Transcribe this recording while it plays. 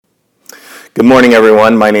Good morning,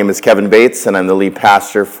 everyone. My name is Kevin Bates, and I'm the lead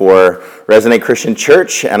pastor for Resonate Christian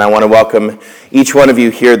Church, and I want to welcome each one of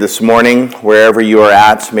you here this morning, wherever you are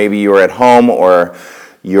at. Maybe you are at home, or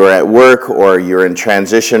you're at work, or you're in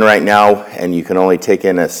transition right now, and you can only take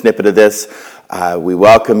in a snippet of this. We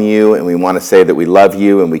welcome you, and we want to say that we love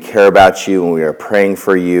you, and we care about you, and we are praying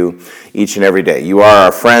for you each and every day. You are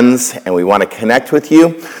our friends, and we want to connect with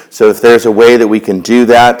you. So if there's a way that we can do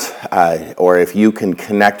that, or if you can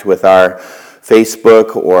connect with our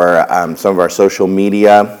Facebook or some of our social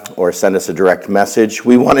media, or send us a direct message,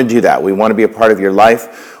 we want to do that. We want to be a part of your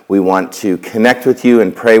life. We want to connect with you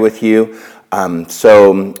and pray with you.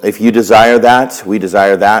 So if you desire that, we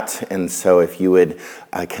desire that. And so if you would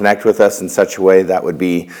connect with us in such a way, that would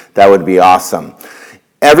be awesome.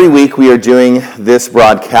 Every week we are doing this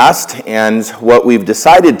broadcast, and what we've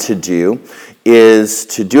decided to do is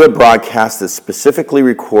to do a broadcast that's specifically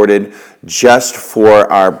recorded just for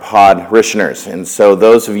our parishioners. And so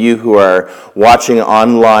those of you who are watching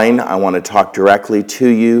online, I want to talk directly to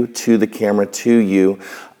you, to the camera, to you,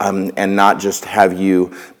 and not just have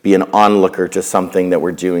you be an onlooker to something that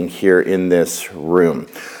we're doing here in this room.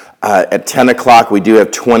 At 10 o'clock, we do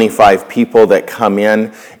have 25 people that come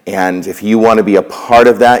in, and if you want to be a part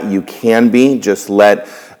of that, you can be. Just let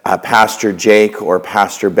Pastor Jake or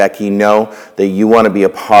Pastor Becky know that you want to be a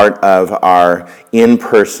part of our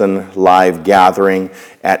in-person live gathering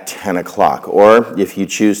at 10 o'clock. Or if you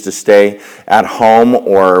choose to stay at home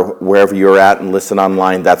or wherever you're at and listen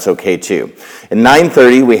online, that's okay too. At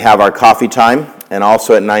 9:30, we have our coffee time, and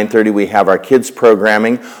also at 9:30, we have our kids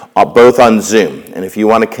programming, both on Zoom. And if you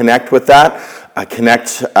want to connect with that,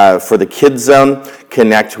 connect for the Kids Zone,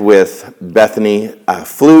 connect with Bethany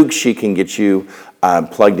Flug. She can get you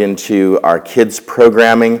plugged into our kids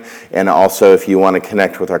programming, and also if you want to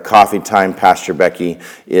connect with our coffee time, Pastor Becky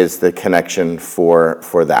is the connection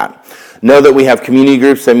for that. Know that we have community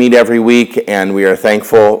groups that meet every week, and we are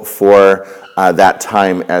thankful for that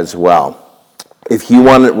time as well. If you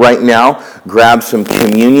want it right now, grab some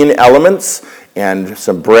communion elements and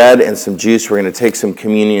some bread and some juice. We're going to take some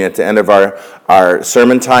communion at the end of our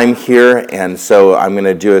sermon time here, and so I'm going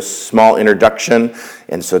to do a small introduction,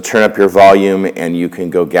 and so turn up your volume and you can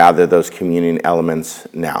go gather those communion elements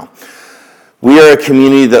now. We are a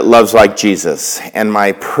community that loves like Jesus, and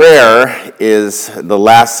my prayer is the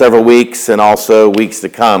last several weeks and also weeks to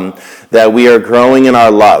come that we are growing in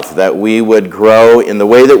our love, that we would grow in the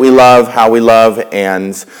way that we love, how we love,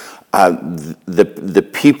 and the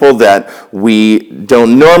people that we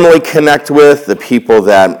don't normally connect with, the people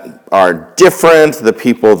that are different, the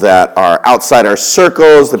people that are outside our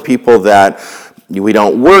circles, the people that we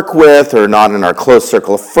don't work with or not in our close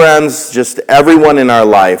circle of friends, just everyone in our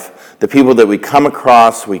life, the people that we come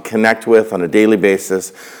across, we connect with on a daily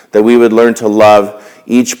basis, that we would learn to love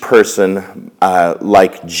each person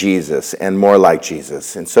like Jesus and more like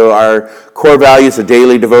Jesus. And so our core values are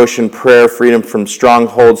daily devotion, prayer, freedom from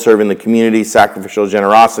strongholds, serving the community, sacrificial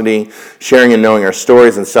generosity, sharing and knowing our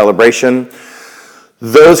stories, and celebration.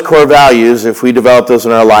 Those core values, if we develop those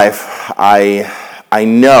in our life, I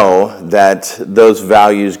know that those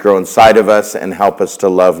values grow inside of us and help us to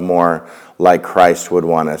love more like Christ would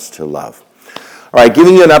want us to love. All right,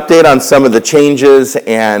 giving you an update on some of the changes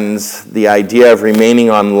and the idea of remaining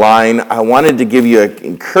online, I wanted to give you an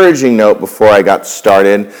encouraging note before I got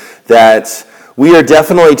started that we are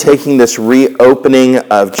definitely taking this reopening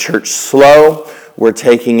of church slow. We're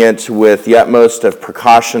taking it with the utmost of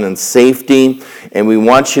precaution and safety, and we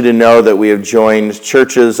want you to know that we have joined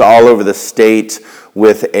churches all over the state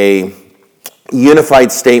with a unified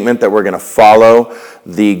statement that we're going to follow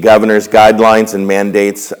the governor's guidelines and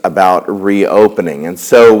mandates about reopening. And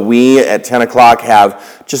so we at 10 o'clock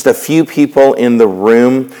have just a few people in the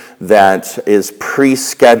room that is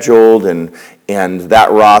pre-scheduled, and that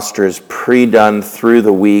roster is pre-done through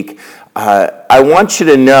the week. I want you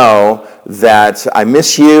to know that I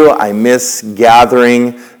miss you. I miss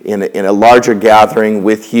gathering in a larger gathering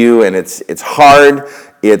with you, and it's hard.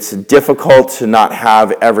 It's difficult to not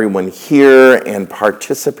have everyone here and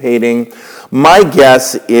participating. My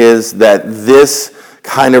guess is that this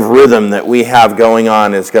kind of rhythm that we have going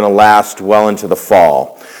on is going to last well into the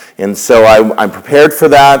fall. And so I'm prepared for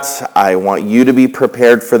that. I want you to be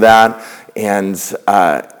prepared for that.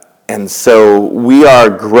 And so we are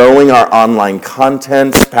growing our online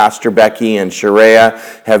content. Pastor Becky and Sharia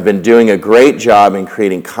have been doing a great job in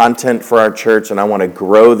creating content for our church, and I want to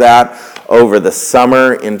grow that over the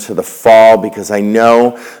summer into the fall, because I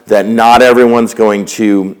know that not everyone's going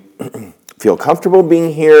to feel comfortable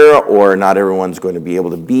being here, or not everyone's going to be able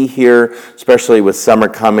to be here, especially with summer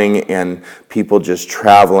coming and people just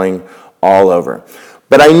traveling all over.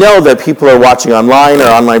 But I know that people are watching online.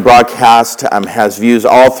 Our online broadcast has views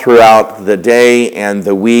all throughout the day and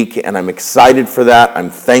the week, and I'm excited for that. I'm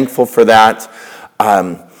thankful for that.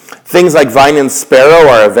 Things like Vine and Sparrow,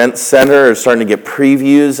 our event center, are starting to get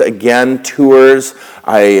previews again, tours.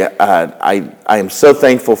 I am so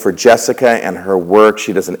thankful for Jessica and her work.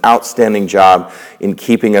 She does an outstanding job in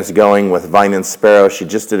keeping us going with Vine and Sparrow. She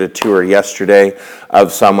just did a tour yesterday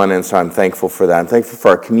of someone, and so I'm thankful for that. I'm thankful for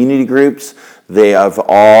our community groups. They have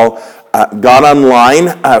all got online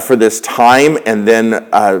for this time, and then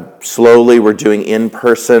slowly we're doing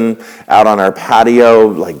in-person out on our patio,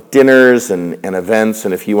 like dinners and events.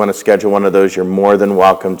 And if you want to schedule one of those, you're more than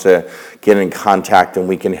welcome to get in contact, and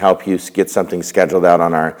we can help you get something scheduled out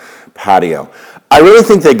on our patio. I really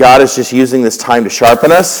think that God is just using this time to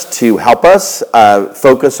sharpen us, to help us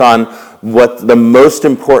focus on what the most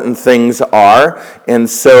important things are. And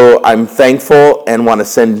so I'm thankful and want to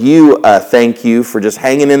send you a thank you for just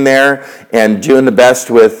hanging in there and doing the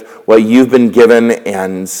best with what you've been given,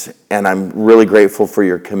 and I'm really grateful for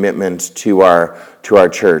your commitment to our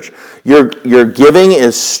church. Your giving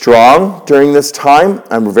is strong during this time.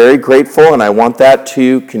 I'm very grateful, and I want that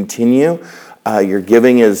to continue. Your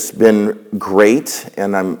giving has been great,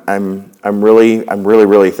 and I'm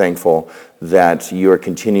really thankful that you are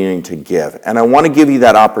continuing to give. And I want to give you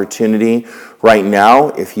that opportunity right now.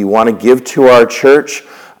 If you want to give to our church,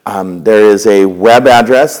 there is a web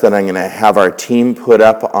address that I'm going to have our team put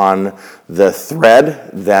up on the thread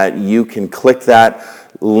that you can click that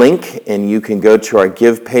link and you can go to our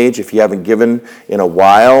give page if you haven't given in a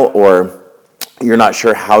while, or you're not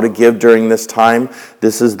sure how to give during this time.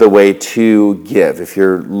 This is the way to give. If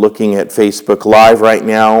you're looking at Facebook Live right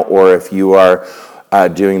now, or if you are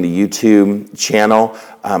doing the YouTube channel,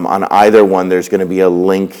 on either one, there's going to be a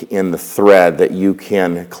link in the thread that you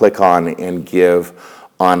can click on and give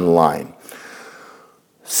online.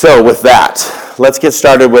 So with that, let's get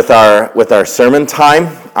started with our sermon time.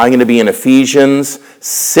 I'm going to be in Ephesians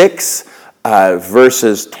 6,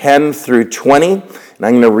 verses 10 through 20, and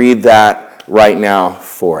I'm going to read that right now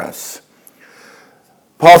for us.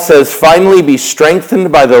 Paul says, "Finally be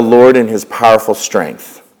strengthened by the Lord in his powerful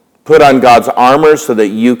strength. Put on God's armor so that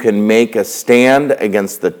you can make a stand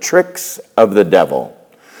against the tricks of the devil.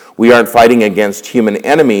 We aren't fighting against human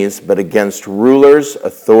enemies, but against rulers,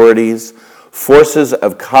 authorities, forces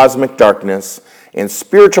of cosmic darkness, and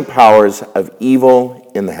spiritual powers of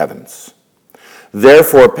evil in the heavens.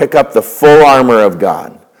 Therefore, pick up the full armor of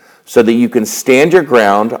God, so that you can stand your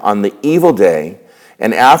ground on the evil day,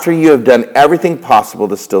 and after you have done everything possible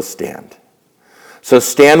to still stand. So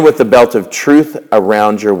stand with the belt of truth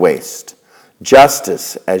around your waist,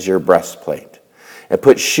 justice as your breastplate, and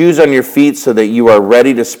put shoes on your feet so that you are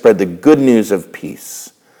ready to spread the good news of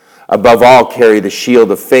peace. Above all, carry the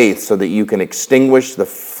shield of faith so that you can extinguish the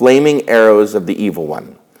flaming arrows of the evil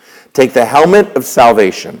one. Take the helmet of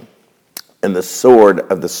salvation and the sword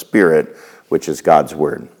of the Spirit, which is God's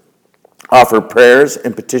word. Offer prayers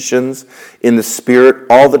and petitions in the Spirit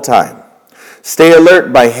all the time. Stay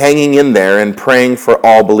alert by hanging in there and praying for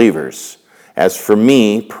all believers. As for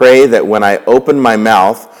me, pray that when I open my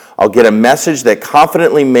mouth, I'll get a message that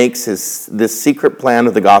confidently makes this secret plan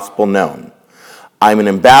of the gospel known. I'm an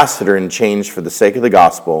ambassador in change for the sake of the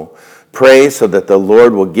gospel. Pray so that the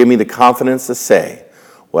Lord will give me the confidence to say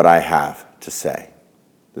what I have to say."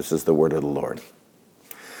 This is the word of the Lord.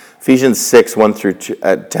 Ephesians 6,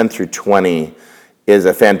 10 through 20 is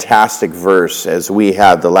a fantastic verse, as we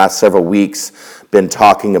have the last several weeks been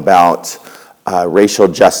talking about racial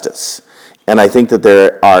justice. And I think that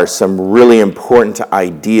there are some really important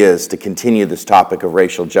ideas to continue this topic of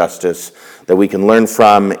racial justice that we can learn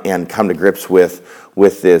from and come to grips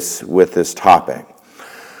with this topic.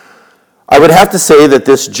 I would have to say that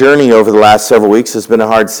this journey over the last several weeks has been a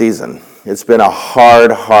hard season. It's been a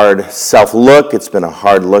hard self-look. It's been a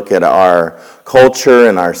hard look at our culture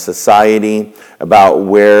and our society, about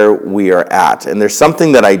where we are at. And there's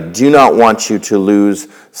something that I do not want you to lose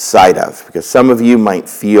sight of, because some of you might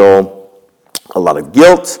feel a lot of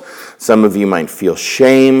guilt. Some of you might feel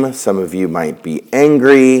shame. Some of you might be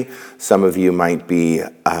angry. Some of you might be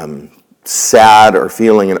sad or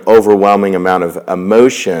feeling an overwhelming amount of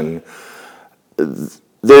emotion.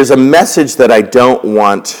 There's a message that I don't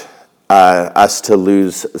want us to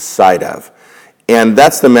lose sight of. And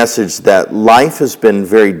that's the message that life has been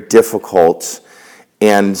very difficult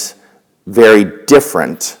and very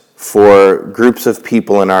different for groups of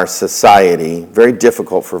people in our society, very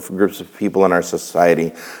difficult for groups of people in our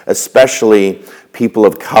society, especially people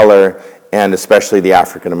of color and especially the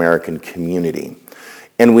African American community.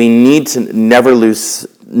 And we need to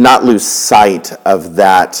not lose sight of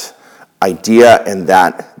that idea and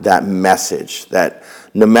that message, that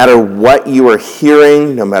no matter what you are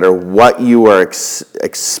hearing, no matter what you are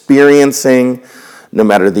experiencing, no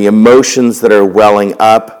matter the emotions that are welling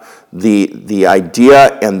up, the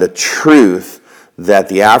idea and the truth that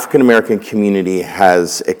the African American community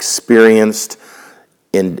has experienced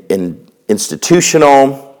in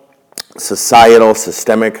institutional, societal,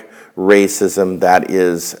 systemic racism, that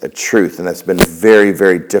is a truth, and that's been very,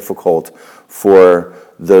 very difficult for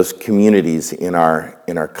those communities in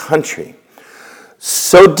our country.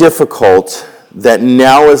 So difficult that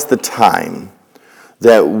now is the time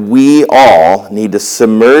that we all need to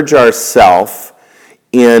submerge ourselves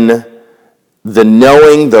in the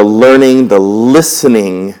knowing, the learning, the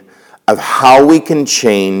listening of how we can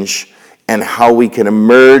change and how we can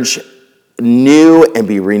emerge new and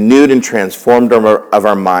be renewed and transformed of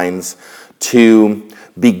our minds to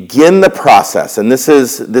begin the process. And this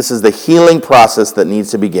is the healing process that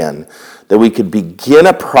needs to begin, that we could begin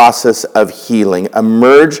a process of healing,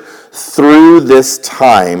 emerge through this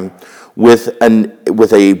time with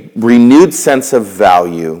a renewed sense of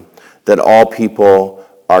value that all people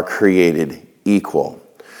are created equal,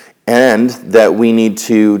 and that we need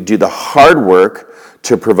to do the hard work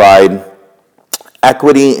to provide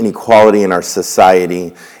equity and equality in our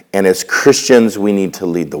society, and as Christians, we need to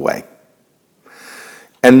lead the way.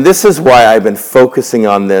 And this is why I've been focusing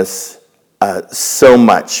on this so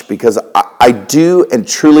much, because I do and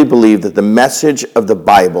truly believe that the message of the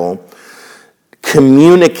Bible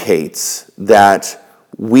communicates that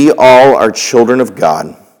we all are children of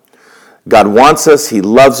God. God wants us, He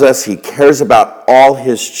loves us, He cares about all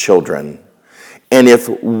His children. And if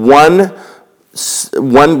one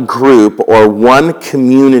group or one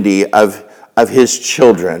community of His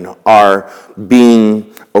children are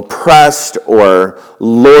being oppressed or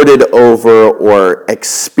lorded over or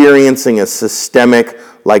experiencing a systemic,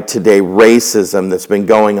 like today, racism that's been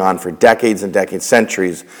going on for decades and decades,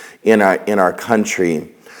 centuries in our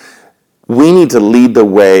country, we need to lead the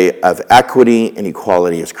way of equity and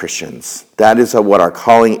equality as Christians. That is what our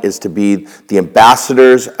calling is, to be the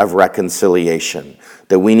ambassadors of reconciliation,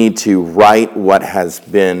 that we need to right what has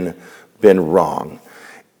been wrong.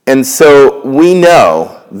 And so we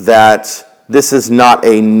know that this is not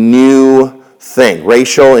a new thing.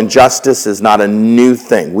 Racial injustice is not a new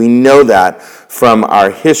thing. We know that from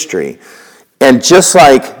our history. And just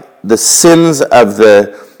like the sins of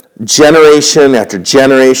the generation after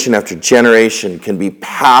generation after generation can be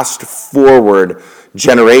passed forward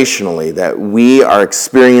generationally, that we are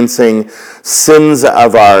experiencing sins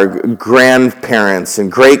of our grandparents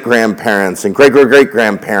and great-grandparents and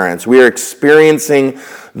great-great-great-grandparents. We are experiencing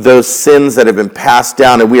those sins that have been passed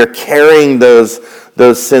down, and we are carrying those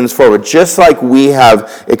sins forward. Just like we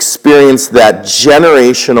have experienced that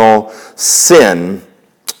generational sin,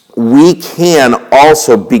 we can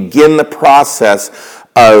also begin the process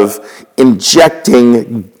of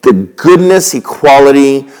injecting the goodness,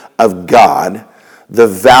 equality of God, the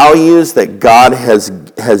values that God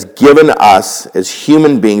has given us as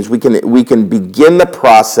human beings. We can begin the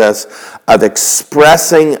process of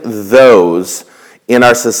expressing those in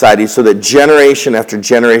our society so that generation after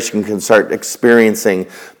generation can start experiencing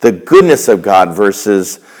the goodness of God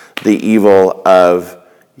versus the evil of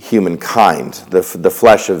humankind, the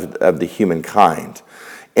flesh of the humankind.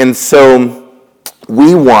 And so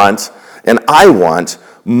we want, and I want,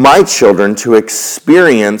 my children to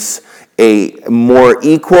experience a more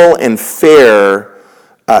equal and fair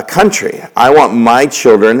country. I want my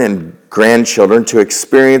children and grandchildren to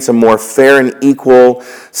experience a more fair and equal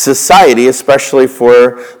society, especially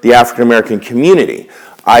for the African American community.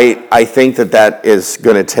 I think that is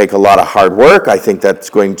going to take a lot of hard work. I think that's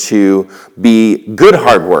going to be good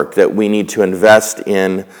hard work that we need to invest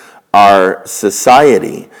in our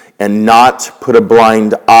society and not put a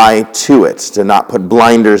blind eye to it, to not put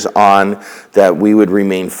blinders on, that we would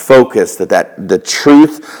remain focused, that the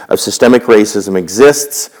truth of systemic racism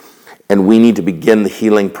exists, and we need to begin the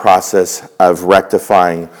healing process of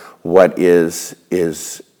rectifying what is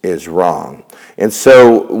wrong. And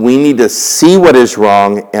so we need to see what is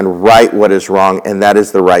wrong and right what is wrong, and that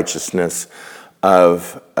is the righteousness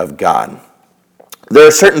of God. There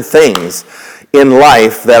are certain things in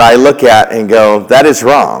life that I look at and go, that is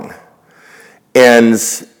wrong. And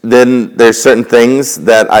then there's certain things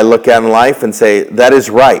that I look at in life and say, that is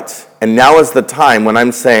right. And now is the time when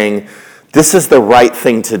I'm saying, this is the right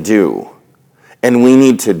thing to do, and we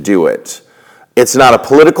need to do it. It's not a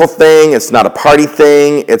political thing, it's not a party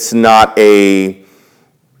thing, it's not anything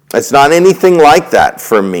like that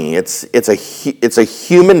for me. It's a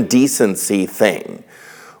human decency thing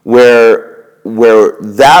where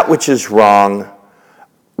that which is wrong,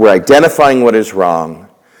 we're identifying what is wrong,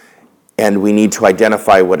 and we need to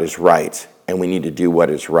identify what is right, and we need to do what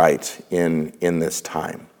is right in this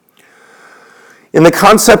time. In the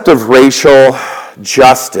concept of racial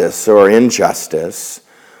justice or injustice,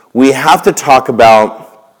 we have to talk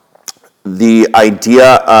about the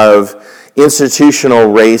idea of institutional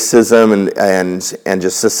racism and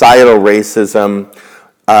just societal racism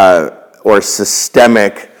or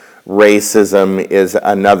systemic racism is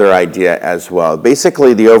another idea as well.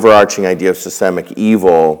 Basically, the overarching idea of systemic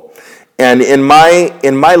evil. And in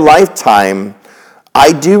my lifetime,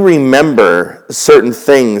 I do remember certain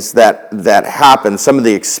things that happened, some of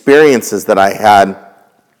the experiences that I had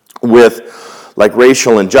with like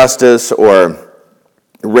racial injustice or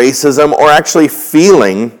racism, or actually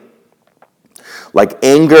feeling like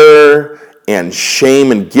anger and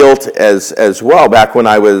shame and guilt as well back when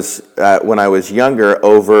I was younger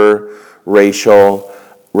over racial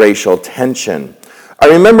tension. I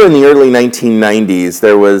remember in the early 1990s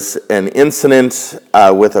there was an incident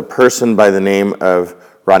with a person by the name of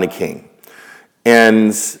Rodney King,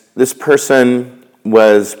 and this person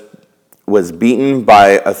was beaten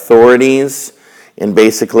by authorities, and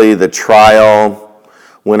basically the trial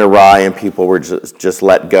went awry and people were just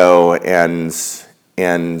let go, and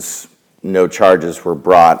no charges were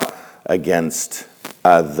brought against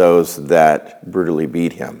those that brutally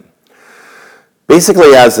beat him.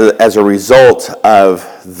 Basically, as a result of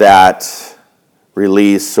that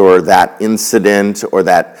release or that incident or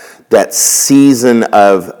that season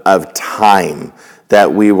of time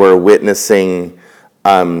that we were witnessing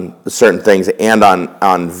certain things, and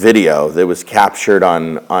on video that was captured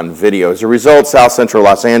on video. As a result, South Central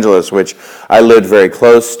Los Angeles, which I lived very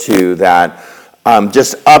close to, that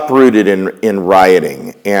just uprooted in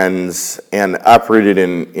rioting and uprooted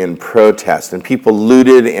in protest, and people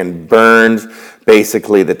looted and burned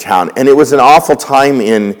basically the town. And it was an awful time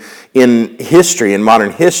in history, in modern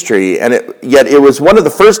history, and yet it was one of the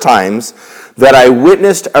first times that I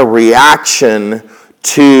witnessed a reaction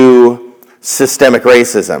to systemic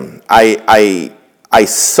racism. I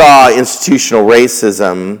saw institutional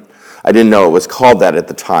racism. I didn't know it was called that at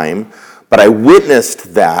the time, but I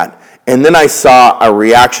witnessed that. And then I saw a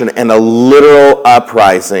reaction and a literal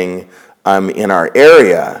uprising in our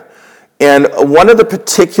area. And one of the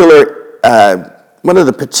particular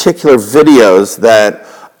videos that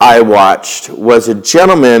I watched was a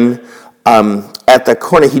gentleman at the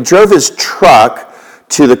corner. He drove his truck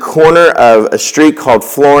to the corner of a street called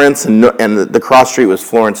Florence, and the cross street was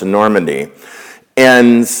Florence and Normandy.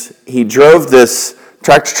 And he drove this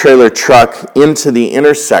tractor-trailer truck into the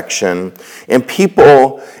intersection, and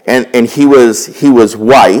people, and he was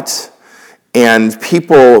white, and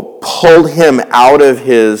people pulled him out of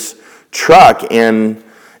his truck and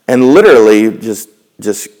literally just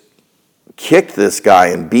kicked this guy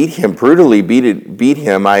and beat him, brutally beat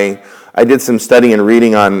him. I did some studying and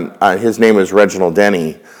reading on his name was Reginald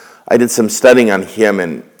Denny. I did some studying on him,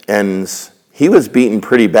 and he was beaten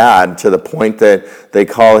pretty bad to the point that they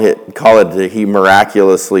call it that he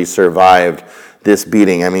miraculously survived this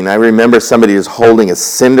beating. I mean, I remember somebody was holding a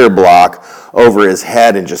cinder block over his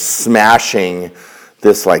head and just smashing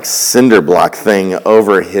this like cinder block thing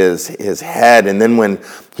over his head. And then when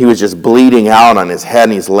he was just bleeding out on his head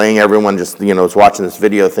and he's laying, everyone just, was watching this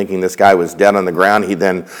video thinking this guy was dead on the ground. He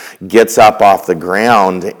then gets up off the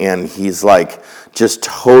ground and he's like just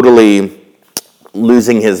totally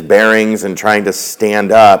losing his bearings and trying to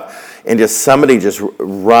stand up. And just somebody just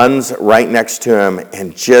runs right next to him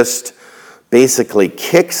and just basically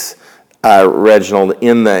kicks Reginald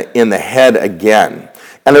in the head again.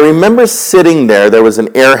 And I remember sitting there. There was an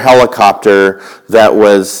air helicopter that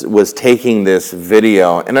was taking this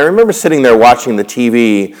video. And I remember sitting there watching the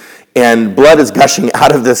TV, and blood is gushing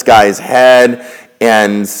out of this guy's head.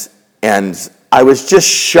 And I was just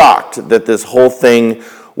shocked that this whole thing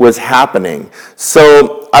was happening.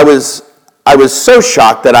 So I was so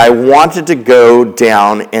shocked that I wanted to go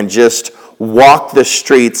down and just walk the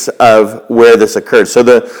streets of where this occurred. So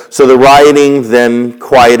the rioting then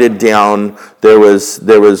quieted down. There was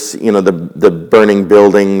the burning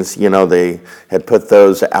buildings. They had put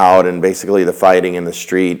those out, and basically the fighting in the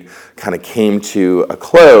street kind of came to a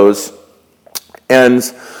close. And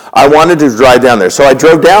I wanted to drive down there, so I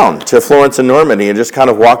drove down to Florence and Normandy and just kind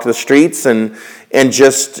of walked the streets and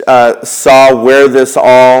just saw where this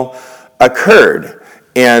all occurred.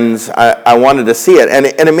 And I wanted to see it. And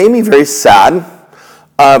it made me very sad.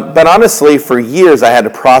 But honestly, for years, I had to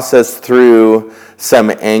process through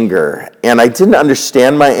some anger. And I didn't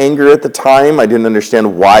understand my anger at the time. I didn't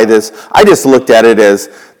understand why this. I just looked at it as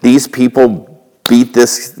these people beat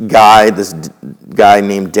this guy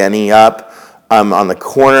named Denny up. on the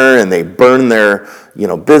corner, and they burned their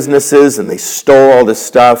businesses, and they stole all this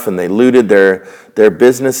stuff, and they looted their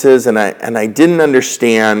businesses, and I didn't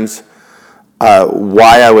understand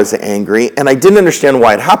why I was angry, and I didn't understand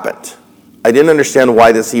why it happened. I didn't understand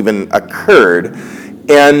why this even occurred,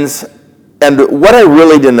 and what I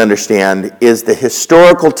really didn't understand is the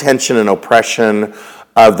historical tension and oppression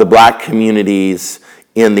of the black communities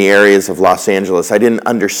in the areas of Los Angeles. I didn't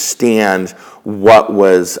understand what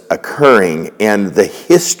was occurring and the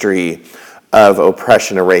history of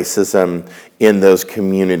oppression and racism in those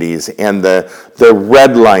communities, and the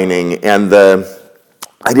redlining, and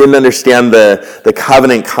I didn't understand the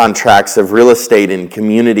covenant contracts of real estate in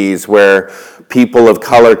communities where people of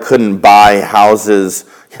color couldn't buy houses,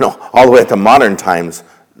 all the way up to modern times,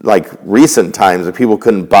 like recent times, that people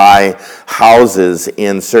couldn't buy houses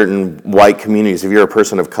in certain white communities. If you're a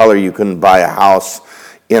person of color, you couldn't buy a house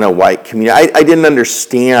in a white community. I didn't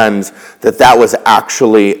understand that was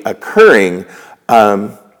actually occurring.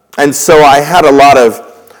 And so I had a lot of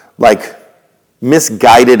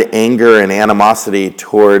misguided anger and animosity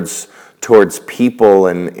towards people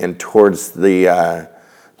and towards the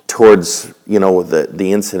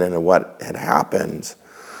incident and what had happened,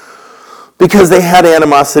 because they had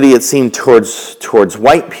animosity, it seemed, towards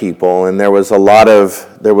white people, and there was a lot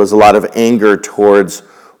of anger towards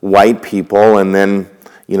white people, and then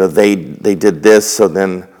they did this, so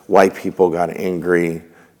then white people got angry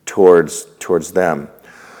towards them.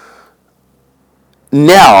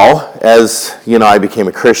 Now, as I became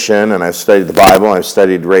a Christian and I've studied the Bible, I've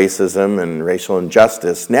studied racism and racial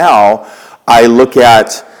injustice. Now, I look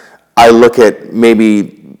at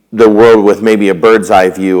maybe the world with maybe a bird's eye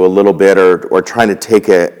view a little bit, or trying to take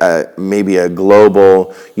maybe a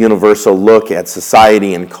global, universal look at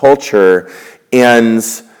society and culture. And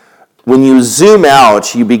when you zoom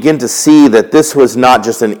out, you begin to see that this was not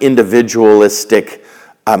just an individualistic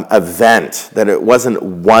event, that it wasn't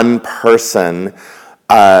one person.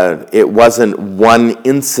 It wasn't one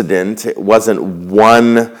incident. It wasn't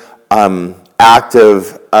one act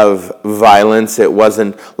of violence. It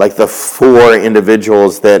wasn't like the 4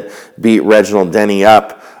 individuals that beat Reginald Denny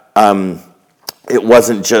up. It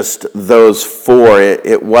wasn't just those 4.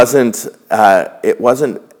 It wasn't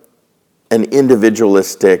an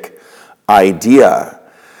individualistic idea.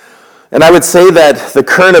 And I would say that the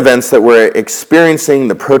current events that we're experiencing,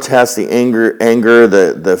 the protests, the anger,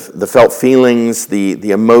 the felt feelings,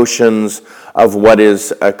 the emotions of what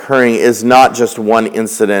is occurring is not just one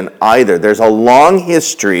incident either. There's a long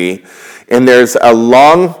history, and there's a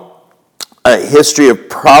long history of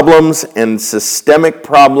problems and systemic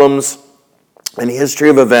problems and history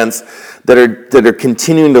of events that are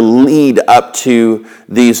continuing to lead up to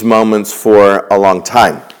these moments for a long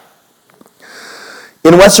time.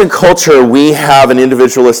 In Western culture, we have an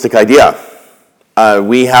individualistic idea.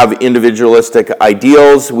 We have individualistic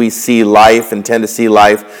ideals. We see life and tend to see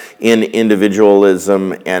life in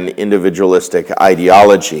individualism and individualistic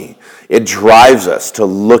ideology. It drives us to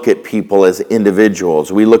look at people as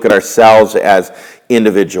individuals. We look at ourselves as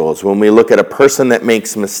individuals. When we look at a person that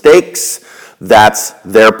makes mistakes, that's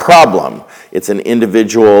their problem. It's an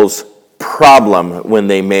individual's problem when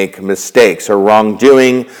they make mistakes or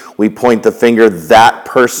wrongdoing. We point the finger, that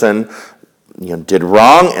person did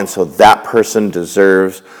wrong, and so that person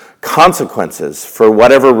deserves consequences for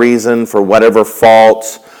whatever reason, for whatever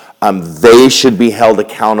fault. They should be held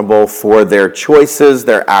accountable for their choices,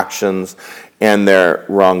 their actions, and their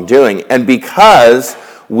wrongdoing. And because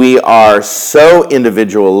we are so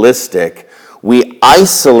individualistic, we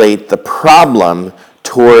isolate the problem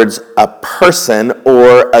towards a person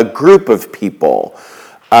or a group of people,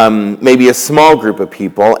 maybe a small group of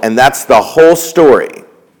people, and that's the whole story.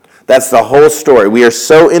 That's the whole story. We are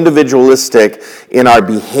so individualistic in our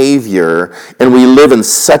behavior, and we live in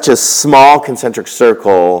such a small concentric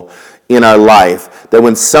circle in our life that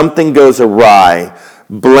when something goes awry,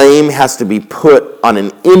 blame has to be put on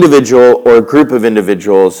an individual or a group of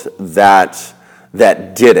individuals that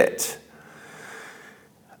did it.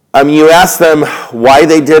 You ask them why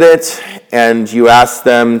they did it, and you ask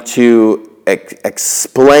them to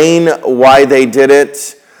explain why they did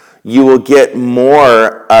it, you will get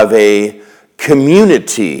more of a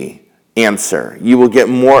community answer. You will get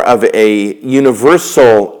more of a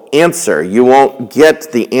universal answer. You won't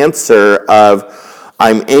get the answer of,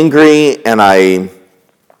 I'm angry and I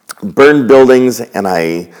burned buildings and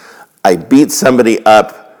I beat somebody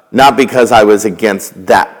up, not because I was against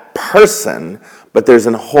that person, but there's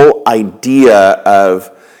a whole idea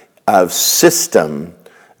of system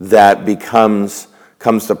that becomes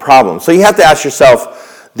the problem. So you have to ask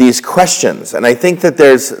yourself these questions, and I think that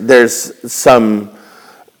there's some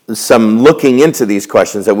some looking into these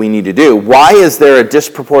questions that we need to do. Why is there a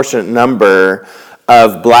disproportionate number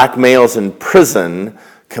of black males in prison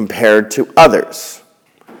compared to others?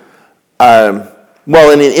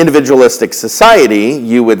 Well, in an individualistic society,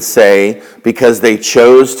 you would say because they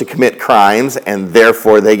chose to commit crimes and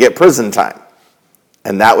therefore they get prison time.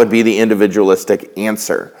 And that would be the individualistic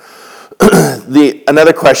answer.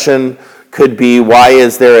 Another question could be, why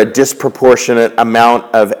is there a disproportionate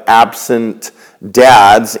amount of absent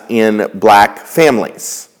dads in black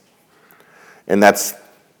families? And that's,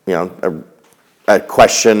 a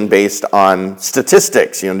question based on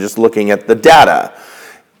statistics, just looking at the data.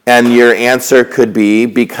 And your answer could be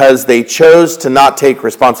because they chose to not take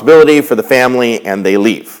responsibility for the family and they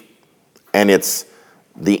leave. And it's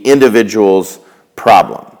the individual's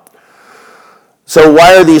problem. So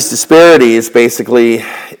why are these disparities basically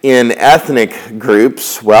in ethnic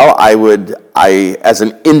groups? Well, I as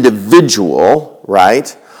an individual,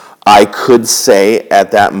 right, I could say at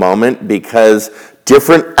that moment because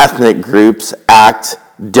different ethnic groups act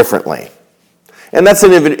differently. And that's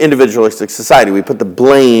an individualistic society. We put the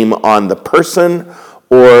blame on the person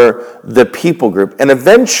or the people group. And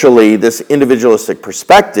eventually, this individualistic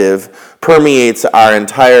perspective permeates our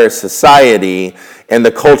entire society, and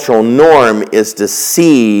the cultural norm is to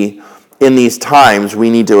see in these times we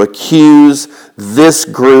need to accuse this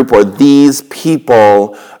group or these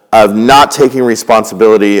people of not taking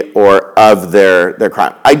responsibility or of their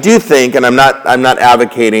crime. I do think, and I'm not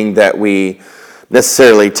advocating that we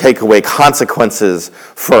necessarily take away consequences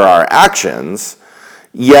for our actions,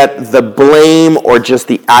 yet the blame or just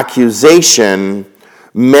the accusation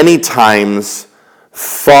many times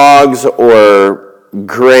fogs or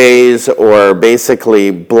grays or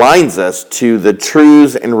basically blinds us to the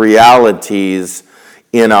truths and realities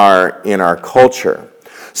in our culture.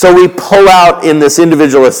 So we pull out in this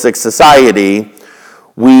individualistic society,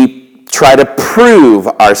 we try to prove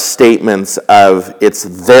our statements of it's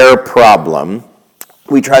their problem.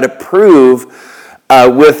 We try to prove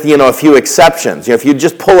with a few exceptions. If you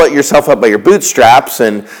just pull yourself up by your bootstraps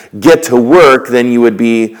and get to work, then you would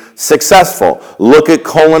be successful. Look at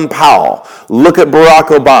Colin Powell. Look at Barack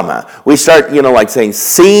Obama. We start saying,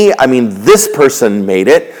 see, this person made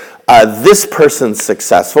it. This person's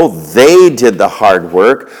successful. They did the hard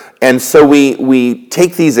work. And so we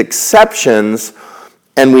take these exceptions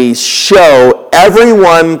and we show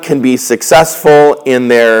everyone can be successful in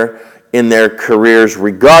their careers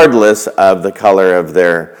regardless of the color of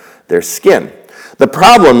their skin. The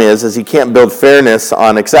problem is you can't build fairness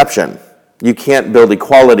on exception. You can't build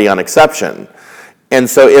equality on exception. And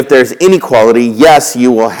so if there's inequality, yes,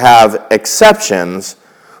 you will have exceptions,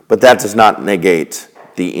 but that does not negate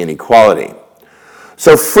the inequality.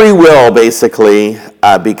 So free will basically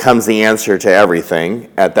becomes the answer to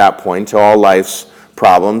everything at that point, to all life's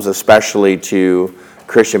problems, especially to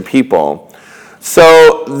Christian people.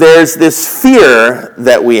 So there's this fear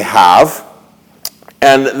that we have,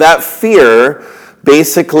 and that fear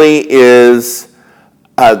basically is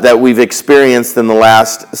that we've experienced in the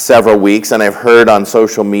last several weeks, and I've heard on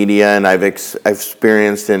social media, and I've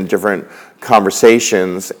experienced in different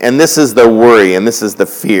conversations, and this is the worry, and this is the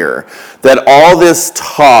fear, that all this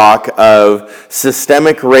talk of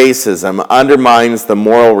systemic racism undermines the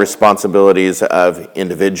moral responsibilities of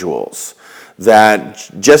individuals. That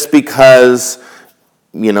just because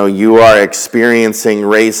you are experiencing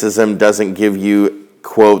racism doesn't give you,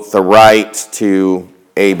 quote, the right to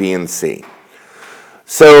A, B, and C.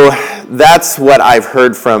 So that's what I've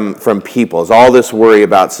heard from people, is all this worry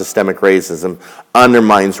about systemic racism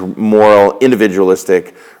undermines moral,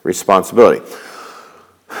 individualistic responsibility.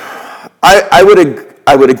 I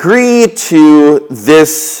would agree to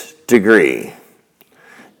this degree,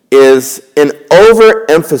 is an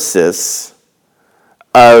overemphasis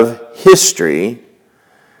of history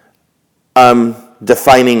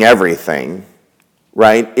defining everything,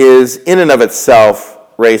 right, is in and of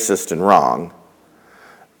itself racist and wrong,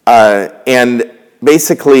 and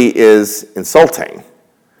basically is insulting.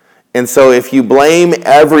 And so if you blame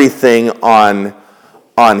everything on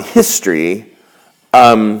history,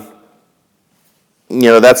 that's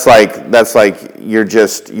like you're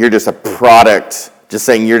just a product, just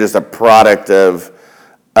saying you're just a product of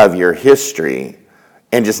your history,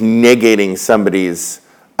 and just negating somebody's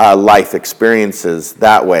life experiences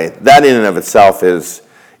that way. That in and of itself is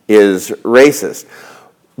racist.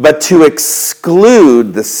 But to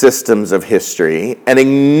exclude the systems of history and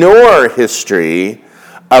ignore history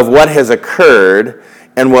of what has occurred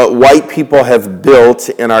and what white people have built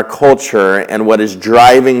in our culture and what is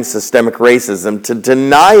driving systemic racism, to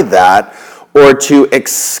deny that or to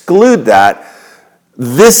exclude that,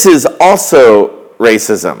 this is also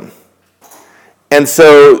racism. And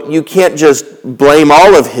so you can't just blame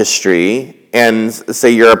all of history and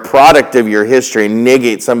say you're a product of your history and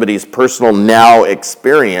negate somebody's personal now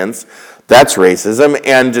experience. That's racism.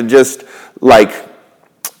 And to just like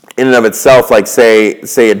in and of itself, like say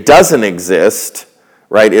it doesn't exist,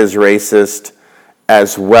 right, is racist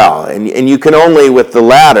as well. And you can only, with the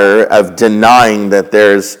latter of denying that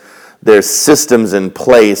there's systems in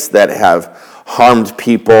place that have harmed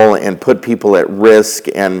people and put people at risk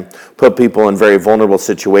and put people in very vulnerable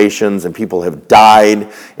situations, and people have died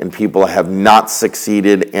and people have not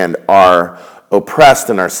succeeded and are oppressed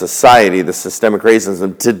in our society, the systemic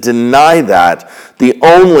racism. To deny that, the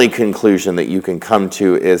only conclusion that you can come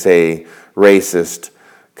to is a racist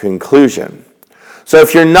conclusion. So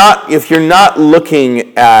if you're not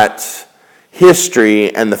looking at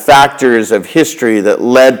history and the factors of history that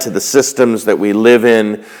led to the systems that we live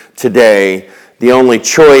in today, the only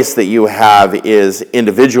choice that you have is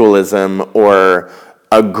individualism, or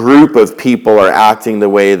a group of people are acting the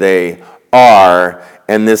way they are,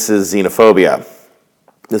 and this is xenophobia.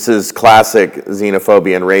 This is classic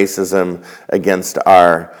xenophobia and racism against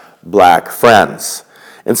our black friends.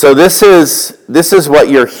 And so this is what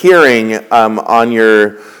you're hearing on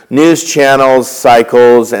your news channels,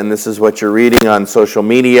 cycles, and this is what you're reading on social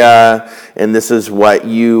media, and this is what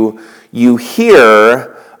you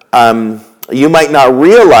hear. You might not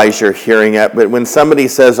realize you're hearing it, but when somebody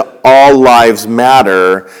says all lives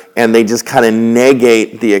matter, and they just kind of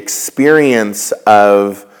negate the experience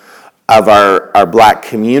of our black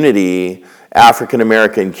community, African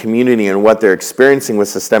American community, and what they're experiencing with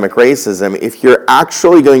systemic racism, if you're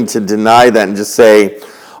actually going to deny that and just say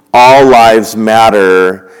all lives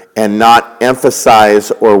matter and not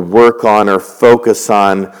emphasize or work on or focus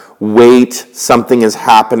on, wait, something is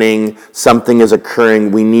happening, something is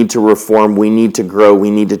occurring, we need to reform, we need to grow,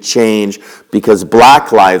 we need to change because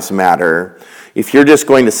black lives matter. If you're just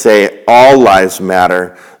going to say all lives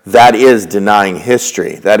matter, that is denying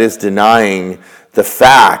history. That is denying the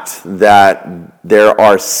fact that there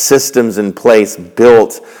are systems in place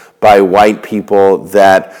built by white people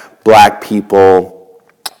that black people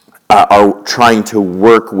are trying to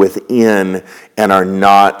work within and are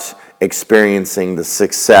not experiencing the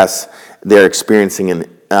success. They're experiencing an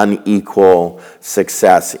unequal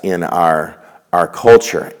success in our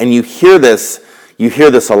culture. And you hear this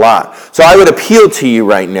a lot. So I would appeal to you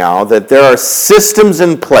right now that there are systems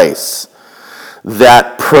in place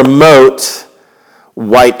that promote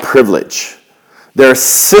white privilege. There are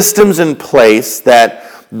systems in place that,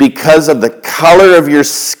 because of the color of your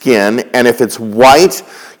skin, and if it's white,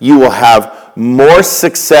 you will have more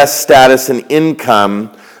success, status, and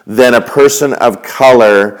income than a person of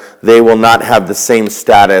color. They will not have the same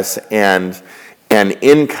status and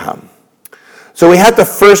income. So we have to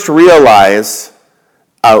first realize,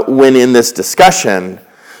 when in this discussion,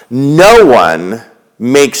 no one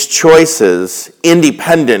makes choices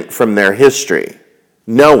independent from their history.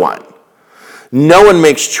 No one. No one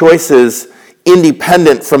makes choices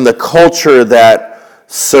independent from the culture that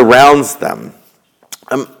surrounds them.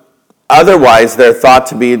 Otherwise, they're thought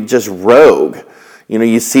to be just rogue. You know,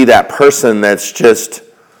 you see that person that's just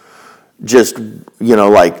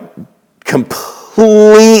like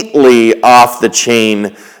completely off the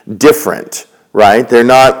chain different, right? They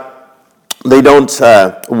don't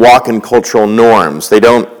walk in cultural norms. They're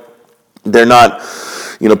not,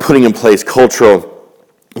 putting in place cultural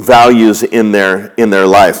values in their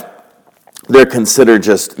life. They're considered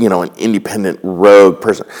just, an independent rogue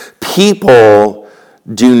person. People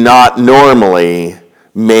do not normally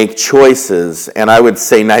make choices, and I would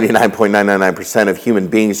say 99.999% of human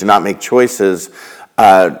beings do not make choices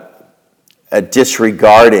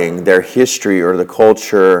disregarding their history or the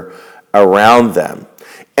culture around them.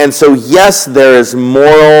 And so, yes, there is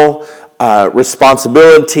moral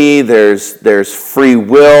responsibility, there's free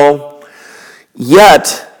will,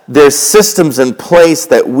 yet there's systems in place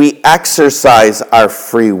that we exercise our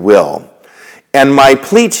free will. And my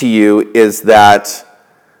plea to you is that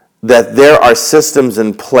there are systems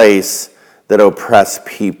in place that oppress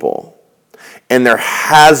people. And there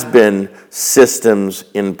has been systems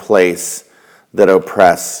in place that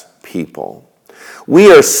oppress people.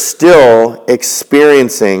 We are still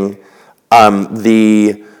experiencing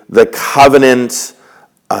the covenant,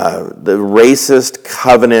 the racist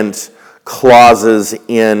covenant clauses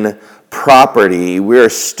in property. We are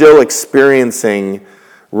still experiencing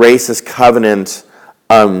racist covenant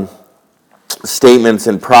statements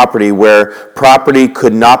in property where property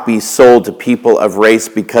could not be sold to people of race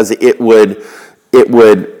because it would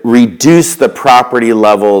reduce the property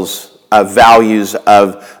levels of values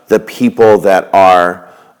of the people that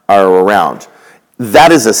are around.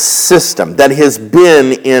 that is a system that has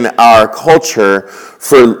been in our culture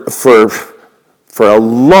for a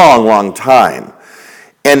long, long time.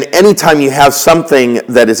 And anytime you have something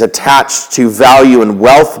that is attached to value and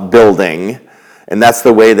wealth building, and that's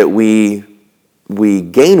the way that we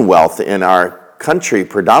gain wealth in our country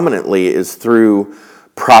predominantly is through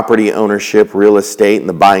property ownership, real estate, and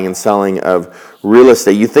the buying and selling of real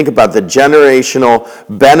estate. You think about the generational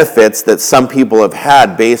benefits that some people have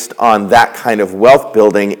had based on that kind of wealth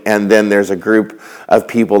building, and then there's a group of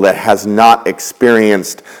people that has not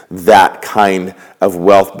experienced that kind of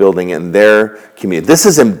wealth building in their community. This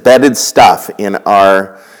is embedded stuff in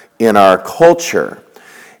our culture.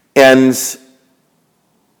 And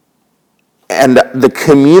the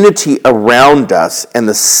community around us and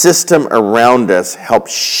the system around us help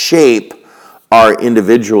shape our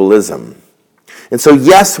individualism. And so,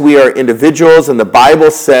 yes, we are individuals, and the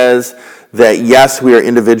Bible says that, yes, we are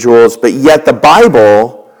individuals, but yet the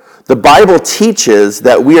Bible teaches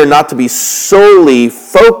that we are not to be solely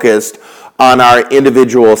focused on our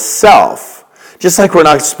individual self. Just like we're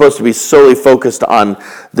not supposed to be solely focused on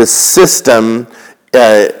the system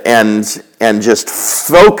and just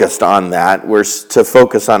focused on that. We're to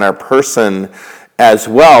focus on our person as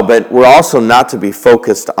well, but we're also not to be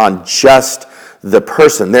focused on just the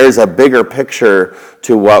person. There's a bigger picture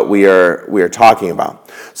to what we are talking about.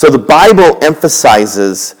 So the Bible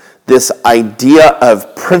emphasizes this idea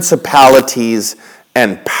of principalities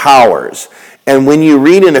and powers. And when you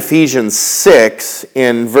read in Ephesians 6,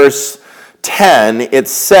 in verse 10, it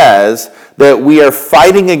says that we are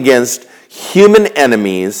fighting against human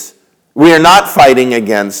enemies. We are not fighting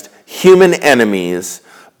against human enemies,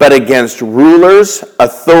 but against rulers,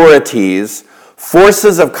 authorities,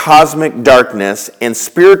 forces of cosmic darkness, and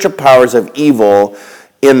spiritual powers of evil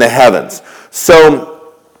in the heavens.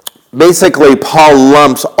 So basically, Paul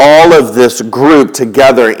lumps all of this group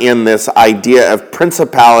together in this idea of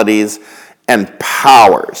principalities and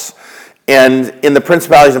powers. And in the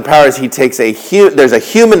principalities and powers, he takes there's a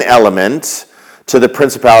human element to the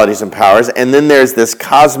principalities and powers, and then there's this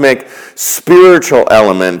cosmic spiritual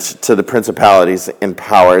element to the principalities and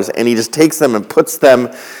powers, and he just takes them and puts them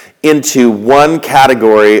into one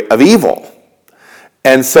category of evil.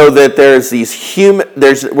 And so that there's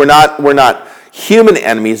we're not human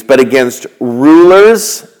enemies, but against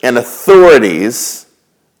rulers and authorities,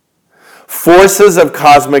 forces of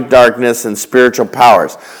cosmic darkness and spiritual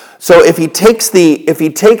powers. So if he takes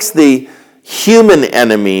the human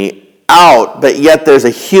enemy out, but yet there's a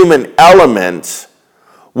human element,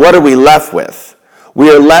 what are we left with?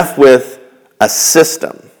 We are left with a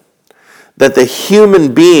system. That the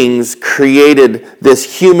human beings created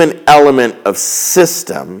this human element of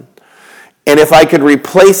system. And if I could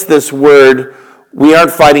replace this word, we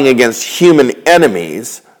aren't fighting against human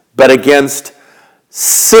enemies, but against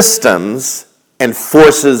systems and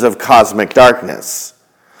forces of cosmic darkness.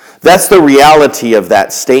 That's the reality of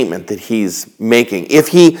that statement that he's making. If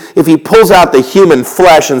he pulls out the human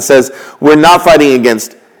flesh and says, we're not fighting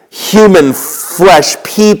against human flesh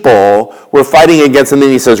people, we're fighting against, and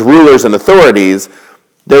then he says rulers and authorities,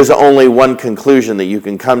 there's only one conclusion that you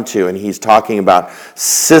can come to, and he's talking about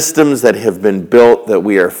systems that have been built that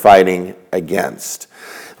we are fighting against.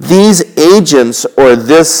 These agents or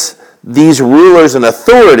these rulers and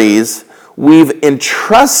authorities, we've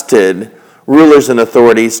entrusted rulers and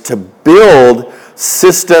authorities to build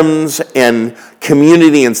systems and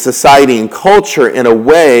community and society and culture in a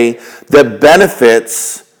way that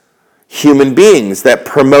benefits human beings, that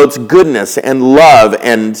promotes goodness and love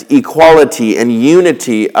and equality and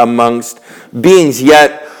unity amongst beings.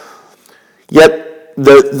 Yet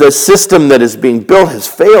the system that is being built has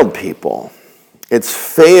failed people. It's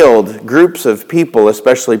failed groups of people,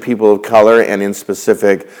 especially people of color, and in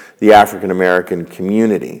specific, the African American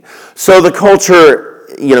community. So the culture,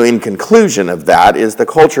 in conclusion of that, is the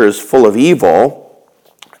culture is full of evil,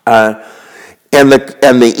 and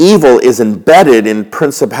the evil is embedded in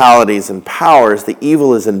principalities and powers. The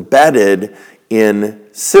evil is embedded in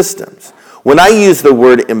systems. When I use the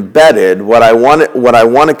word embedded, what I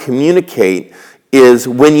want to communicate is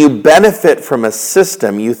when you benefit from a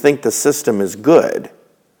system, you think the system is good.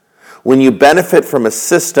 When you benefit from a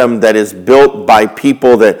system that is built by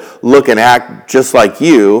people that look and act just like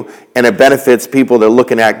you, and it benefits people that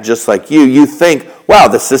look and act just like you think, wow,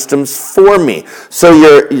 the system's for me. So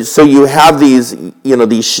you have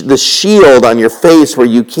the shield on your face where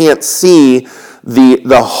you can't see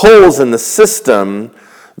the holes in the system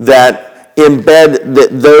that embed,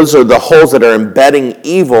 that those are the holes that are embedding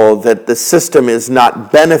evil, that the system is not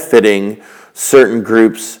benefiting certain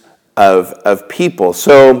groups of people.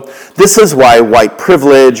 So this is why white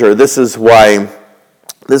privilege, or this is why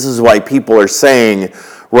This is why people are saying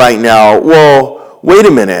right now, well, wait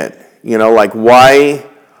a minute, like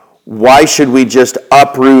why should we just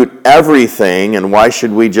uproot everything, and why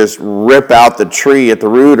should we just rip out the tree at the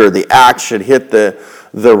root, or the axe should hit the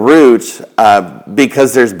root,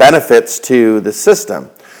 because there's benefits to the system.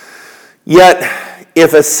 Yet,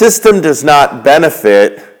 if a system does not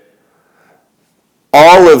benefit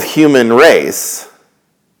all of human race,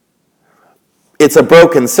 it's a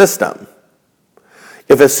broken system.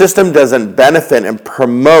 If a system doesn't benefit and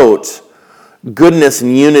promote goodness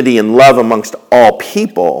and unity and love amongst all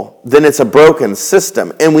people, then it's a broken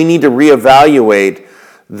system, and we need to reevaluate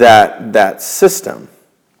that system.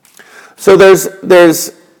 So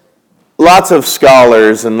there's lots of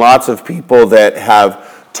scholars and lots of people that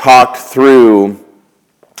have talked through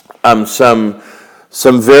some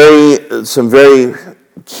very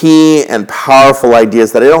key and powerful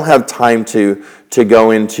ideas that I don't have time to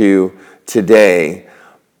go into today.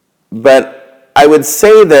 But I would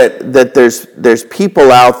say that there's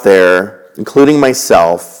people out there, including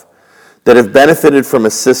myself, that have benefited from a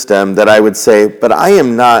system that I would say, but I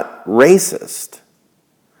am not racist.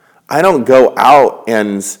 I don't go out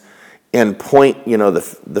and point,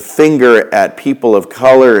 the finger at people of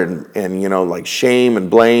color and like shame and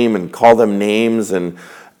blame and call them names, and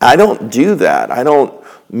I don't do that. I don't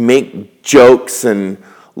make jokes and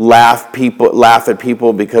laugh at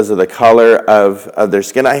people because of the color of their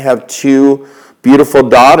skin. I have two beautiful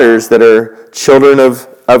daughters that are children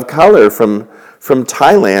of color from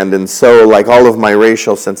Thailand, and so like all of my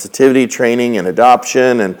racial sensitivity training and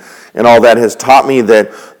adoption and all that has taught me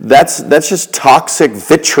that's just toxic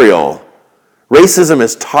vitriol. Racism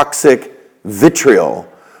is toxic vitriol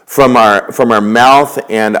from our mouth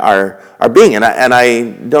and our being, and I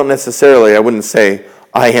don't necessarily, I wouldn't say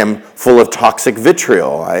I am full of toxic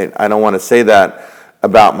vitriol. I don't want to say that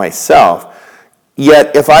about myself.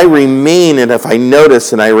 Yet if I remain and if I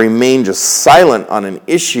notice and I remain just silent on an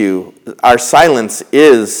issue, our silence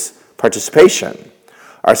is participation.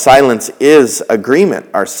 Our silence is agreement.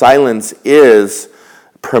 Our silence is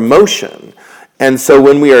promotion. And so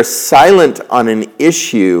when we are silent on an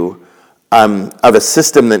issue of a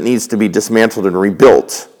system that needs to be dismantled and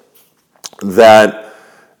rebuilt, that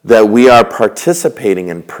we are participating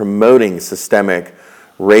in promoting systemic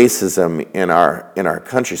racism in our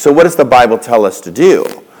country. So what does the Bible tell us to do?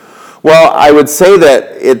 Well, I would say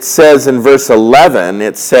that it says in verse 11,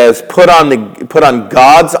 it says, put on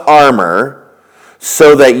God's armor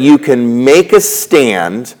so that you can make a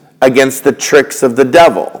stand against the tricks of the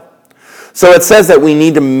devil. So it says that we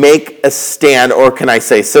need to make a stand, or can I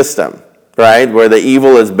say system, right? Where the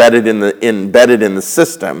evil is embedded in the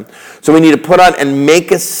system. So we need to put on and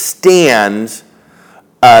make a stand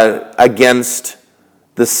against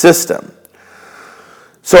the system.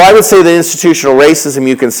 So I would say that institutional racism,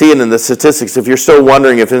 you can see it in the statistics. If you're still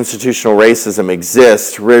wondering if institutional racism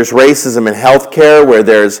exists, there's racism in healthcare where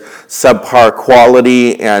there's subpar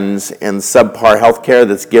quality and subpar healthcare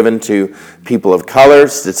that's given to people of color.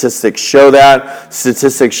 Statistics show that.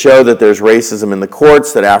 Statistics show that there's racism in the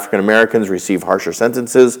courts, that African Americans receive harsher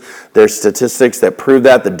sentences. There's statistics that prove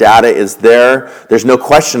that. The data is there. There's no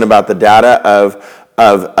question about the data of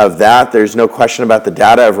that. There's no question about the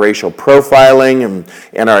data of racial profiling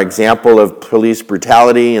and our example of police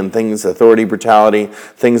brutality and authority brutality,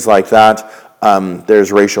 things like that.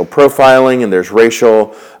 There's racial profiling, and there's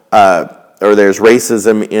there's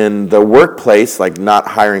racism in the workplace, like not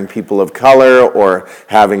hiring people of color or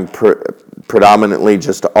having predominantly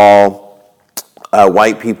just all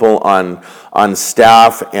white people on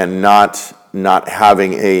staff and not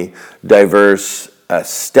having a diverse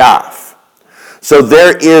staff. So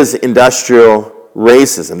there is industrial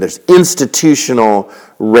racism, there's institutional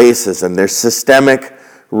racism, there's systemic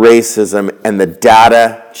racism, and the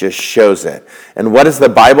data just shows it. And what does the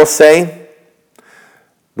Bible say?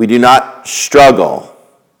 We do not struggle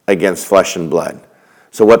against flesh and blood.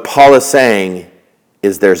 So what Paul is saying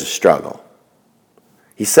is there's a struggle.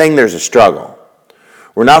 He's saying there's a struggle.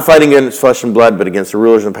 We're not fighting against flesh and blood, but against the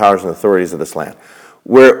rulers and powers and authorities of this land.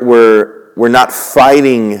 We're not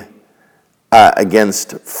fighting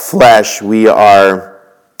against flesh.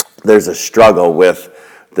 There's a struggle with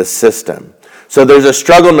the system. So there's a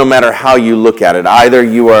struggle no matter how you look at it. Either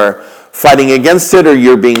you are fighting against it or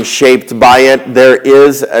you're being shaped by it. There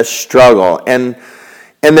is a struggle. And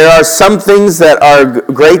there are some things that are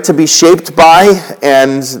great to be shaped by,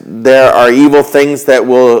 and there are evil things that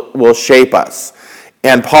will shape us.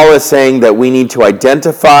 And Paul is saying that we need to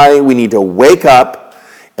identify, we need to wake up,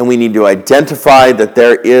 and we need to identify that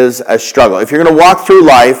there is a struggle. If you're going to walk through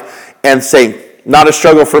life and say, not a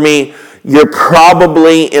struggle for me, you're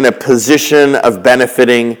probably in a position of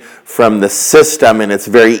benefiting from the system, and it's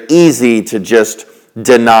very easy to just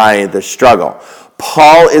deny the struggle.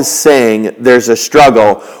 Paul is saying there's a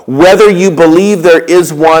struggle. Whether you believe there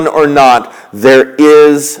is one or not, there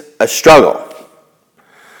is a struggle.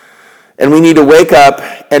 And we need to wake up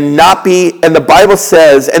and not be, and the Bible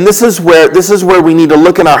says, and this is where we need to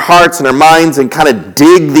look in our hearts and our minds and kind of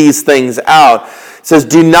dig these things out. It says,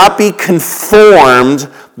 do not be conformed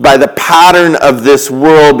by the pattern of this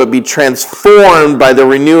world, but be transformed by the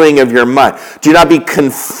renewing of your mind. Do not be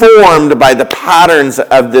conformed by the patterns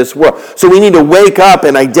of this world. So we need to wake up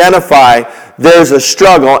and identify there's a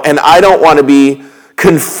struggle, and I don't want to be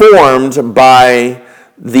conformed by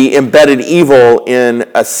the embedded evil in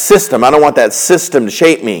a system. I don't want that system to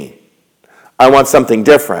shape me. I want something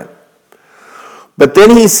different. But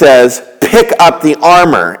then he says, pick up the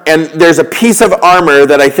armor. And there's a piece of armor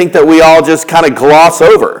that I think that we all just kind of gloss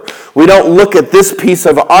over. We don't look at this piece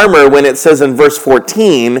of armor when it says in verse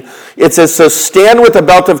 14, it says, so stand with the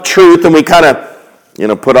belt of truth, and we kind of,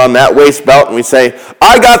 put on that waist belt and we say,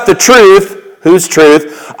 I got the truth. Whose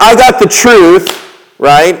truth? I got the truth,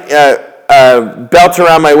 right? Belt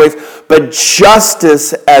around my waist, but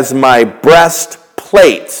justice as my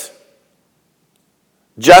breastplate.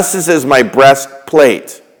 Justice is my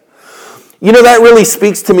breastplate. That really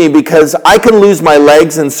speaks to me because I can lose my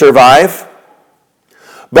legs and survive,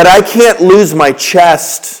 but I can't lose my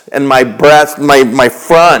chest and my breast, my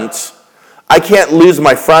front. I can't lose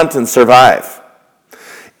my front and survive.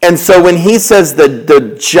 And so when he says that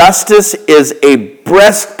the justice is a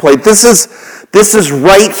breastplate, this is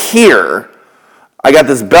right here. I got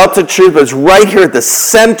this belt of truth, but it's right here at the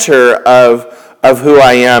center of who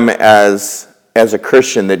I am as a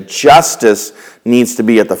Christian, that justice needs to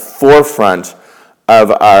be at the forefront of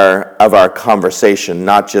our conversation,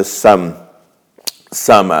 not just some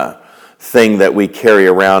thing that we carry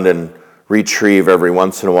around and retrieve every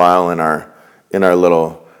once in a while in our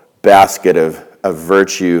little basket of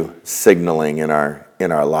virtue signaling in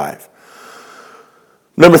our life.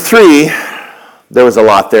 Number 3, there was a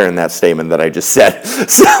lot there in that statement that I just said.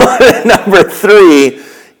 So number 3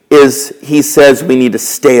 is he says we need to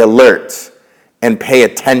stay alert and pay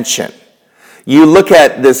attention. You look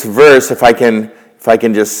at this verse, if I can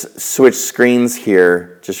just switch screens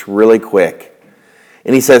here just really quick.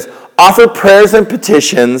 And he says, offer prayers and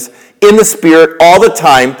petitions in the Spirit all the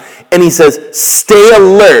time. And he says, stay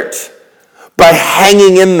alert by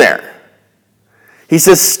hanging in there. He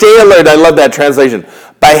says, stay alert. I love that translation.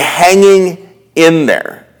 By hanging in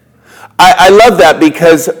there. I love that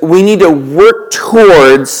because we need to work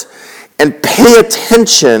towards and pay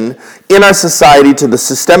attention in our society to the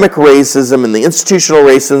systemic racism and the institutional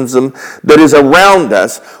racism that is around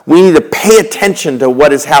us. We need to pay attention to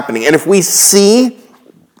what is happening. And if we experience,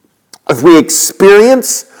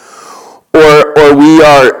 or we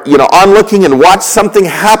are, onlooking and watch something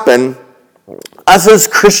happen, us as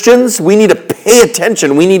Christians, we need to pay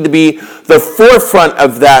attention. We need to be the forefront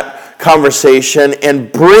of that conversation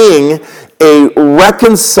and bring a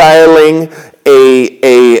reconciling,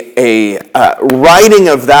 a righting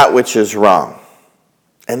of that which is wrong.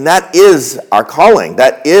 And that is our calling.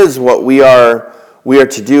 That is what we are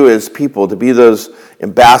to do as people, to be those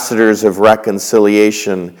ambassadors of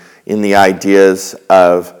reconciliation in the ideas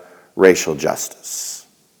of racial justice.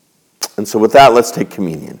 And so with that, let's take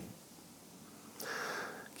communion.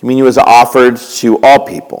 Communion was offered to all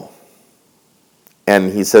people.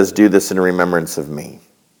 And he says, do this in remembrance of me.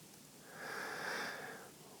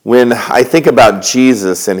 When I think about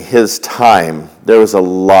Jesus and his time, there was a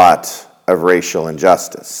lot of racial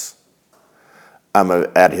injustice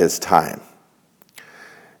at his time.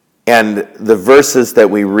 And the verses that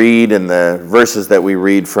we read and the verses that we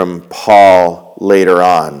read from Paul later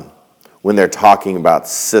on, when they're talking about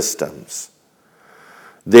systems,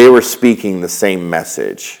 they were speaking the same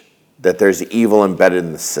message, that there's evil embedded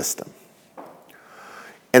in the system.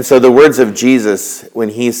 And so the words of Jesus, when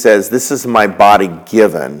he says, this is my body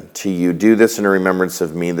given to you, do this in remembrance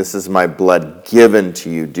of me. This is my blood given to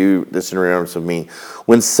you, do this in remembrance of me.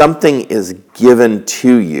 When something is given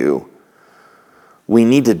to you, we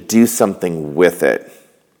need to do something with it.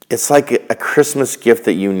 It's like a Christmas gift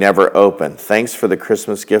that you never open. Thanks for the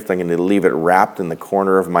Christmas gift. I'm going to leave it wrapped in the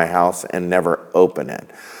corner of my house and never open it.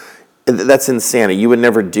 That's insanity. You would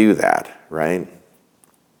never do that, right?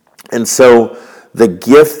 And so the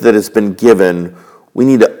gift that has been given, we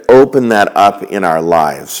need to open that up in our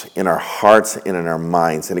lives, in our hearts and in our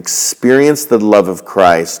minds, and experience the love of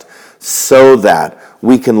Christ so that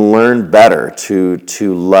we can learn better to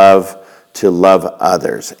love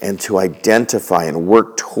others and to identify and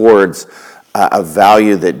work towards a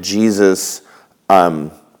value that Jesus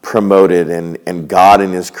promoted, and God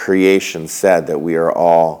in his creation said that we are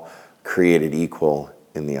all created equal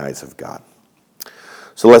in the eyes of God.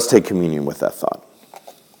 So let's take communion with that thought.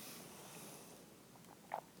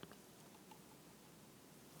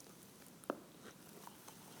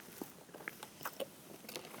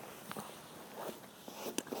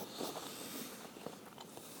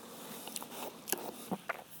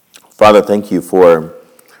 Father, thank you for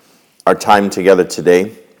our time together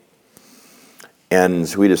today.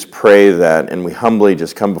 And we just pray that, and we humbly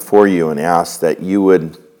just come before you and ask that you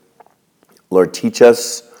would, Lord, teach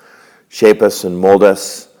us, shape us, and mold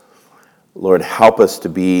us. Lord, help us to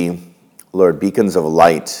be, Lord, beacons of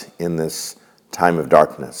light in this time of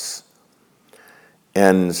darkness.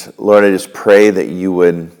 And Lord, I just pray that you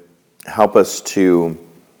would help us to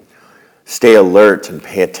stay alert and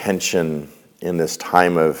pay attention in this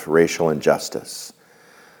time of racial injustice.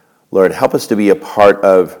 Lord, help us to be a part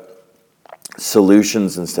of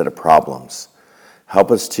solutions instead of problems.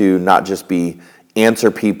 Help us to not just be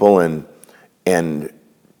answer people and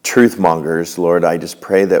truth mongers. Lord, I just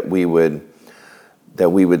pray that we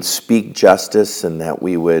would speak justice and that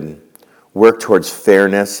we would work towards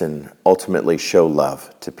fairness and ultimately show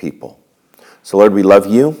love to people. So Lord, we love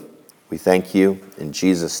you. We thank you. In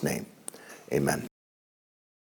Jesus' name, amen.